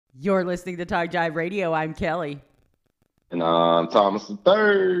You're listening to Talk Jive Radio. I'm Kelly. And Thomas the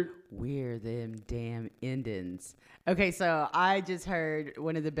Third. We're them damn Indians. Okay, so I just heard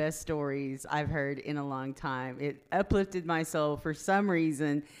one of the best stories I've heard in a long time. It uplifted my soul for some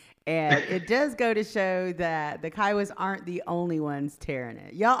reason. And it does go to show that the Kiowas aren't the only ones tearing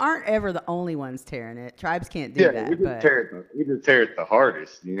it. Y'all aren't ever the only ones tearing it. Tribes can't do Yeah, we that, just but. tear it. We just tear it the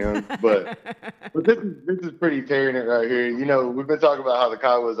hardest, you know. But this is pretty tearing it right here. You know, we've been talking about how the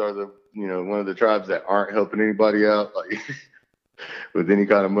Kiowas are the one of the tribes that aren't helping anybody out like with any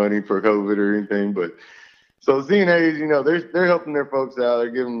kind of money for COVID or anything. But so CNAs, they're helping their folks out. They're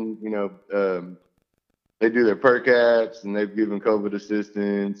giving they do their per caps and they've given COVID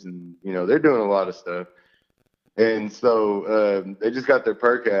assistance and they're doing a lot of stuff. And so they just got their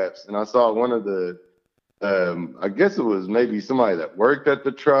per caps, and I saw one of the I guess it was maybe somebody that worked at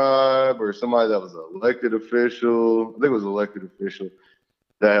the tribe or somebody that was an elected official. I think it was an elected official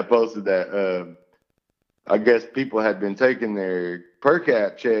that had posted that I guess people had been taking their per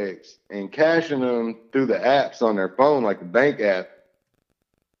cap checks and cashing them through the apps on their phone, like the bank app,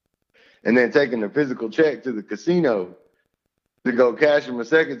 and then taking the physical check to the casino to go cash them a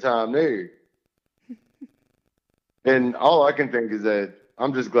second time there. And all I can think is that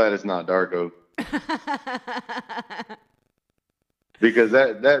I'm just glad it's not Darko. Because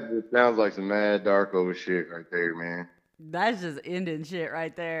that just sounds like some mad Darko shit right there, man. That's just Indian shit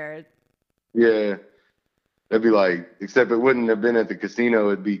right there. Yeah. That'd be like, except it wouldn't have been at the casino,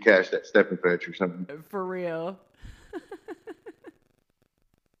 it'd be cashed at Step and Fetch or something. For real.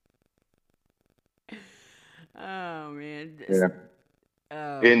 Oh man. Yeah.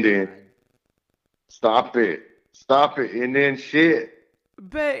 Oh, Indian. God. Stop it. Stop it. Indian shit.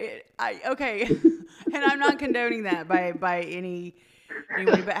 But okay, and I'm not condoning that by any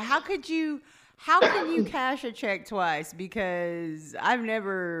way. But how can you cash a check twice? Because I've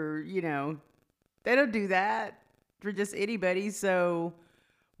never, they don't do that for just anybody. So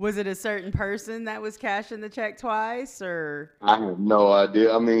was it a certain person that was cashing the check twice, or? I have no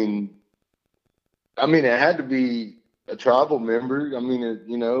idea. I mean, it had to be a tribal member.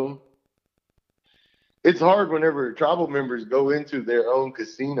 It's hard whenever tribal members go into their own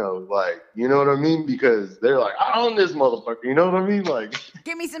casino, like, you know what I mean? Because they're like, I own this motherfucker. You know what I mean? Like,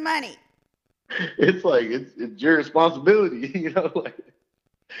 Give me some money. it's like, it's your responsibility, like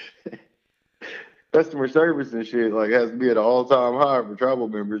customer service and shit, like, has to be at an all-time high for tribal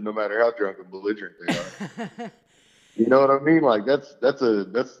members, no matter how drunk and belligerent they are. You know what I mean? Like, that's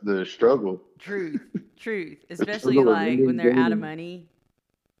the struggle. Truth. Especially like when they're out of money.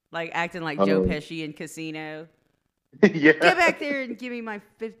 Like acting like Joe Pesci in Casino. Yeah. Get back there and give me my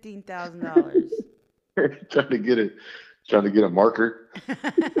 $15,000. Trying to get a marker.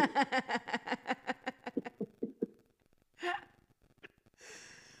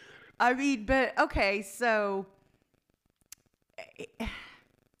 I mean, but okay, so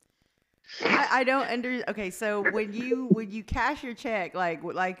I don't okay, so when you cash your check, like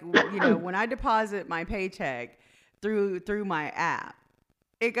when I deposit my paycheck through my app,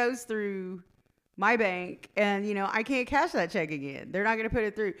 it goes through my bank, and I can't cash that check again. They're not going to put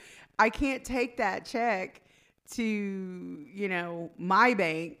it through. I can't take that check to my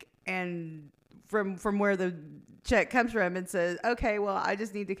bank and from where the check comes from and says, okay, well, I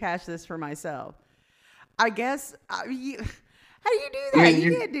just need to cash this for myself. I guess how do you do that? I mean,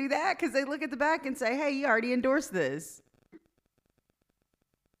 you can't do that because they look at the back and say, hey, you already endorsed this.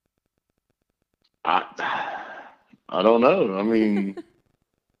 I don't know. I mean,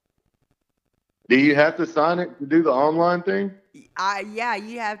 do you have to sign it to do the online thing? Yeah,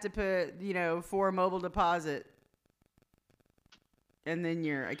 you have to put, for a mobile deposit and then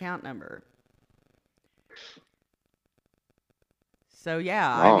your account number. So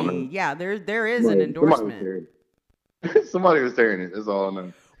yeah, I mean, yeah, there is an endorsement. Somebody was tearing it. That's all I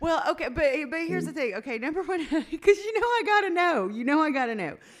know. Well, okay, but here's the thing. Okay, number one, because I gotta know. I gotta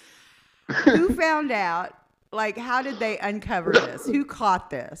know. Who found out? Like, how did they uncover this? Who caught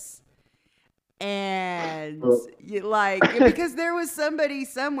this? And because there was somebody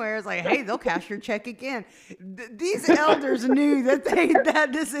somewhere, it's like, hey, they'll cash your check again. These elders knew that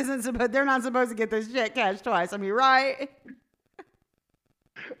this isn't supposed. They're not supposed to get this check cashed twice. I mean, right?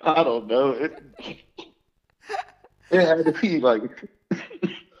 I don't know. It had to be like.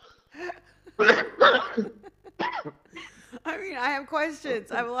 I mean, I have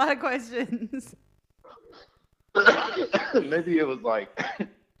questions. I have a lot of questions. Maybe it was like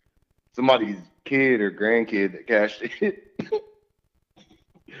somebody's kid or grandkid that cashed it.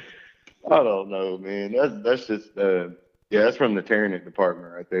 I don't know, man. That's just yeah, that's from the tearing it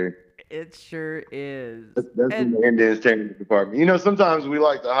department right there. It sure is. That's in the Indians technical department. You know, sometimes we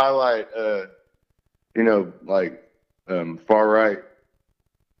like to highlight, you know, like far right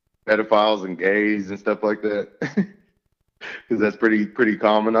pedophiles and gays and stuff like that, because that's pretty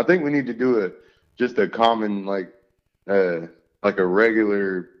common. I think we need to do just a common like a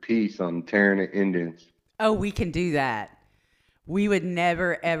regular piece on Terran Indians. Oh, we can do that. We would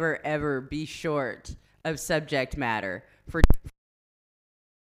never, ever, ever be short of subject matter for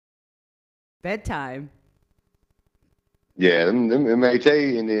bedtime. Yeah, them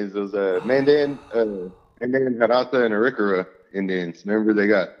MHA Indians, those Mandan, Mandan, Harata, and Arikara Indians. Remember, they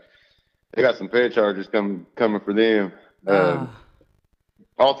got some fed charges coming for them. Oh,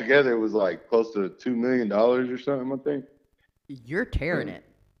 Altogether, it was like close to $2 million or something, I think. you're tearing it.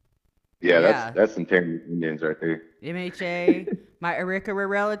 Yeah, that's some Terran Indians right there. MHA, my Arikara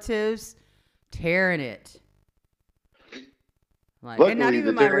relatives, tearing it. Like, and not Luckily,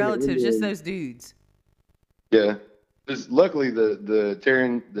 even my relatives, just those dudes. Yeah. Just luckily the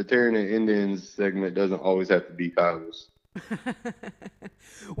Terran Indians segment doesn't always have to be Kairos.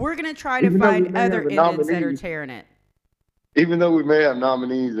 We're gonna try to find other Indians that are tearing it. Even though we may have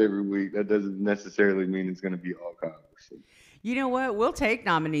nominees every week, that doesn't necessarily mean it's gonna be all Kairos. You know what? We'll take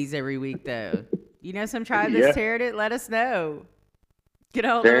nominees every week though. You know some tribe that's tearing it? Let us know. Get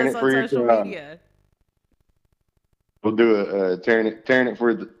all of us on social media. We'll do a tearing it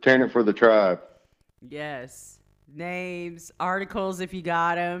for the tribe. Yes. Names, articles if you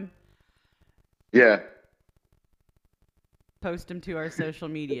got them. Yeah. Post them to our social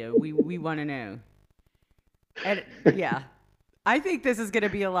media. We want to know. And yeah, I think this is going to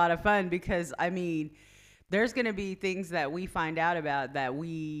be a lot of fun because, I mean, there's going to be things that we find out about that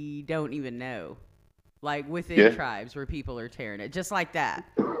we don't even know. Like within tribes where people are tearing it. Just like that.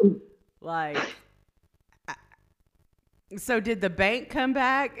 Like, so did the bank come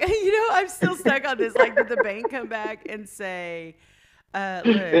back? You know, I'm still stuck on this. Like, did the bank come back and say, look,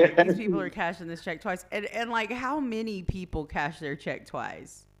 these people are cashing this check twice? And like, how many people cash their check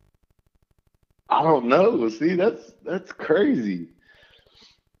twice? I don't know. See, that's crazy.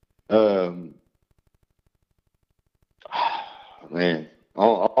 Man, I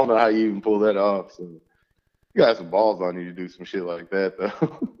don't know how you even pull that off. So you got some balls on you to do some shit like that,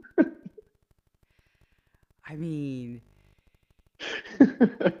 though. I mean,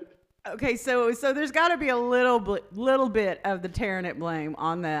 okay, so there's got to be a little bit of the tearing it blame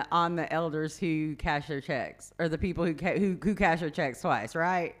on the elders who cash their checks, or the people who cash their checks twice,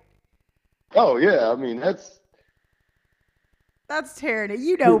 right? Oh yeah, I mean that's tearing it.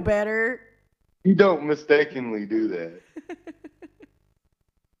 You know better. You don't mistakenly do that.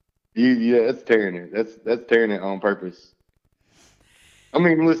 That's tearing it. That's tearing it on purpose. I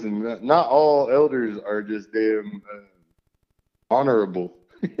mean, listen, not all elders are just damn honorable.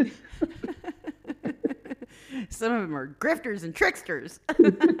 Some of them are grifters and tricksters.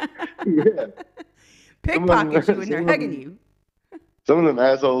 Yeah. Pickpocket you when they're hugging you. Some of them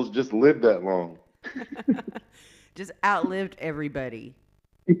assholes just lived that long. Just outlived everybody.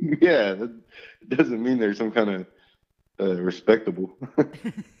 Yeah, that doesn't mean they're some kind of respectable.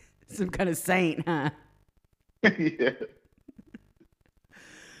 Some kind of saint, huh? Yeah.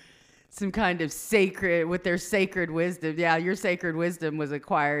 Some kind of sacred, with their sacred wisdom. Yeah, your sacred wisdom was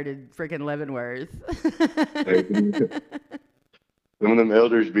acquired in freaking Leavenworth. Some of them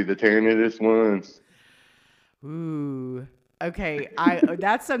elders be the tearingest ones. Ooh. Okay,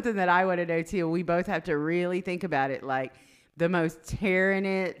 that's something that I want to know too. We both have to really think about it. Like the most tearing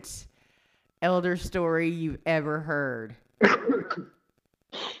it elder story you've ever heard.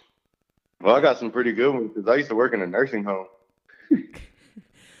 Well, I got some pretty good ones because I used to work in a nursing home.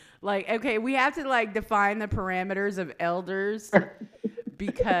 Like, okay, we have to like define the parameters of elders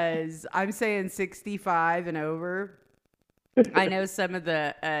because I'm saying 65 and over. I know some of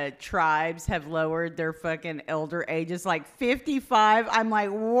the tribes have lowered their fucking elder ages, like 55. I'm like,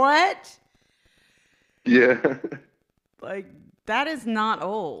 what? Yeah. Like, that is not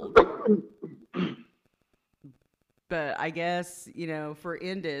old. But I guess, you know, for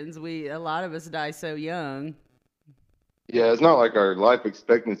Indians, a lot of us die so young. Yeah, it's not like our life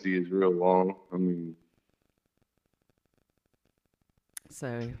expectancy is real long. I mean,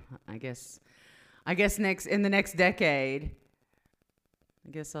 so I guess in the next decade,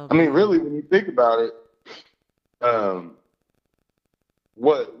 I mean, really, when you think about it,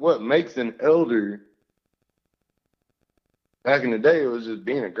 what makes an elder back in the day, it was just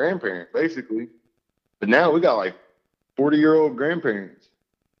being a grandparent, basically. But now we got like 40-year-old grandparents,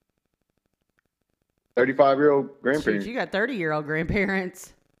 35-year-old grandparents. Shoot, you got 30-year-old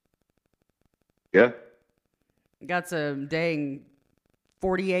grandparents. Yeah. Got some dang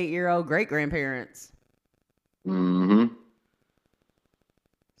 48-year-old great grandparents. Mm-hmm.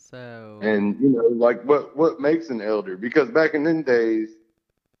 So. And like what makes an elder? Because back in them days,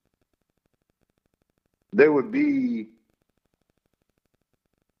 there would be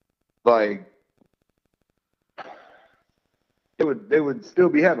like they would still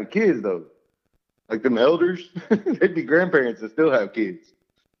be having kids though. Like them elders, they'd be grandparents and still have kids.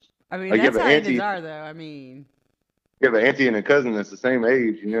 I mean, Like that's how it is are, though. I mean, you have an auntie and a cousin that's the same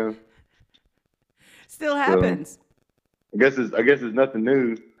age, Still happens. So, I guess it's nothing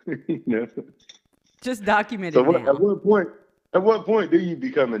new, Just documented So now. At what point do you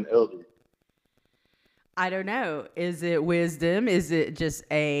become an elder? I don't know. Is it wisdom? Is it just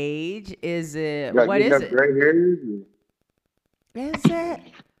age? Is it Like, what you is have it? gray hairs? Is it?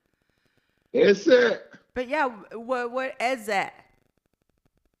 It's it. But yeah, what is that?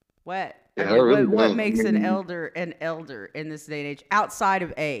 What? Yeah, I mean, really what makes an elder in this day and age outside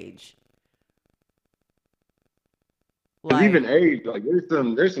of age? Because even age, like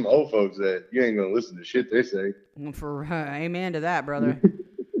there's some old folks that you ain't gonna listen to shit they say. Amen to that, brother.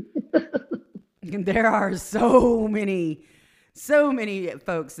 There are so many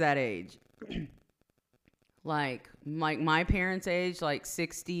folks that age. like my parents' age, like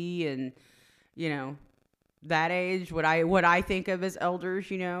 60 and that age, what I think of as elders,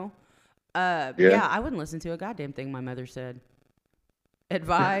 yeah, I wouldn't listen to a goddamn thing my mother said.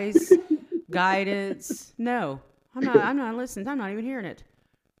 Advice, guidance, no. I'm not listening. I'm not even hearing it.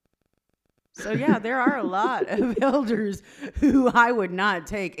 So yeah, there are a lot of elders who I would not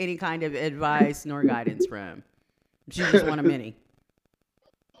take any kind of advice nor guidance from. She's just one of many.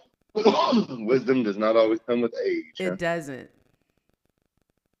 Wisdom does not always come with age. It doesn't.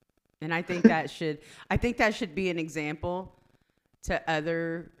 And I think that should be an example to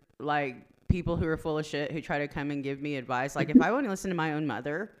other like people who are full of shit who try to come and give me advice. Like if I want to listen to my own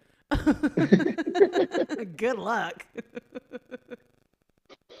mother, good luck.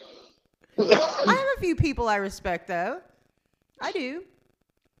 I have a few people I respect though. I do.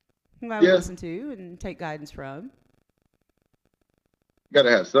 Who I would listen to and take guidance from. Gotta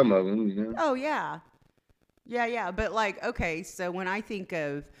have some of them, Oh yeah. Yeah. But like, okay, so when I think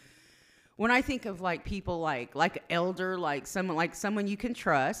of like people like elder, like someone you can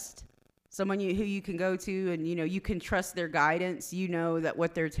trust, someone who you can go to and you can trust their guidance, that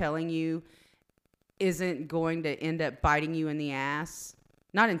what they're telling you isn't going to end up biting you in the ass.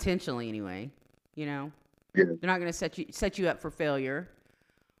 Not intentionally anyway, Yeah. They're not going to set you up for failure.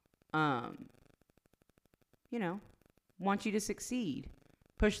 Want you to succeed.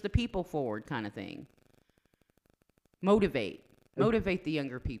 Push the people forward kind of thing. Motivate the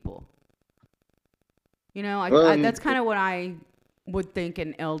younger people. That's kind of what I would think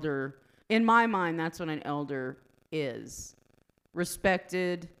an elder, in my mind, that's what an elder is.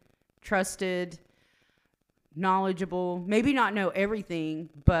 Respected, trusted, knowledgeable, maybe not know everything,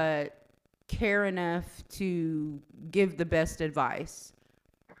 but care enough to give the best advice.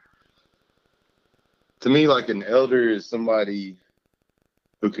 To me, like an elder is somebody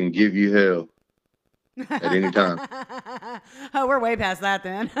who can give you hell at any time. Oh, we're way past that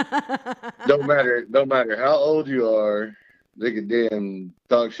then. Don't matter how old you are, they could damn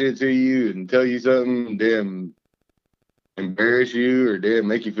talk shit to you and tell you something, damn embarrass you or damn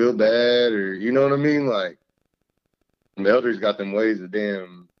make you feel bad, or you know what I mean? Like the elders got them ways of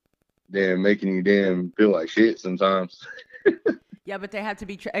damn making you damn feel like shit sometimes. Yeah, but they have to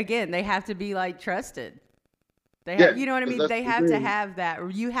be they have to be like trusted. They have, you know what I mean? They have to have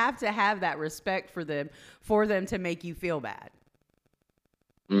that. You have to have that respect for them to make you feel bad.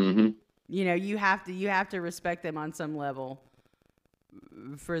 Mm-hmm. You have to respect them on some level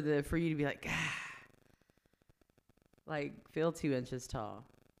for you to be like, like feel 2 inches tall.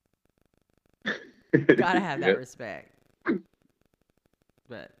 Gotta have that respect.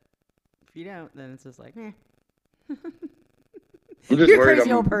 But if you don't, then it's just like, eh. I'm just You're worried a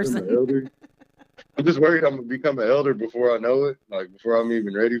crazy old person. I'm just worried I'm gonna become an elder before I know it, like before I'm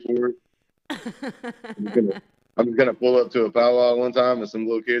even ready for it. I'm just gonna pull up to a powwow one time and some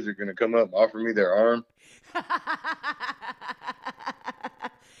little kids are gonna come up and offer me their arm.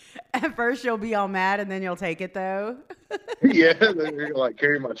 At first you'll be all mad and then you'll take it though. Yeah, they're gonna like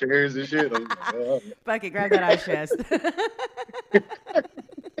carry my chairs and shit. I'm like, oh. Fuck it, grab that ice chest.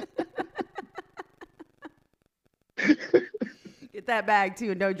 Get that bag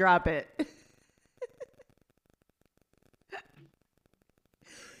too and don't drop it.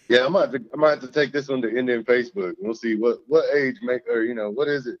 Yeah, I might have to take this one to Indian Facebook. We'll see what age what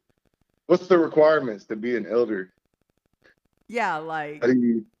is it? What's the requirements to be an elder? Yeah, like how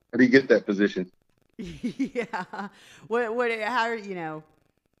do you get that position? Yeah. How, you know,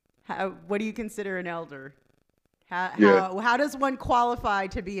 what do you consider an elder? Yeah. How does one qualify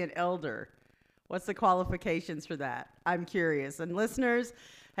to be an elder? What's the qualifications for that? I'm curious. And listeners,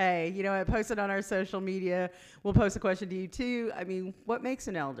 hey, you know, I posted on our social media. We'll post a question to you too. I mean, what makes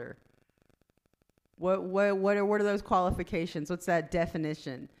an elder? What are those qualifications? What's that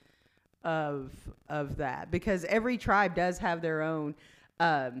definition of that? Because every tribe does have their own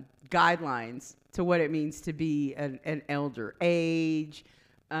guidelines to what it means to be an elder. Age.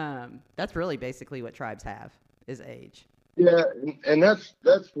 That's really basically what tribes have is age. Yeah, and that's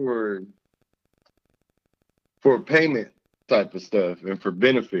for payment type of stuff and for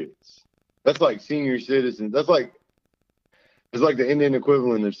benefits. That's like senior citizens. That's like it's like the Indian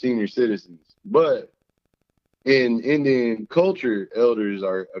equivalent of senior citizens. But in Indian culture, elders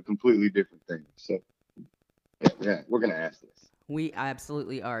are a completely different thing. So yeah, we're gonna ask this. We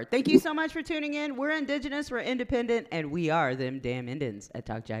absolutely are. Thank you so much for tuning in. We're Indigenous, we're independent, and we are them damn Indians at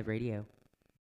Talk Jive Radio.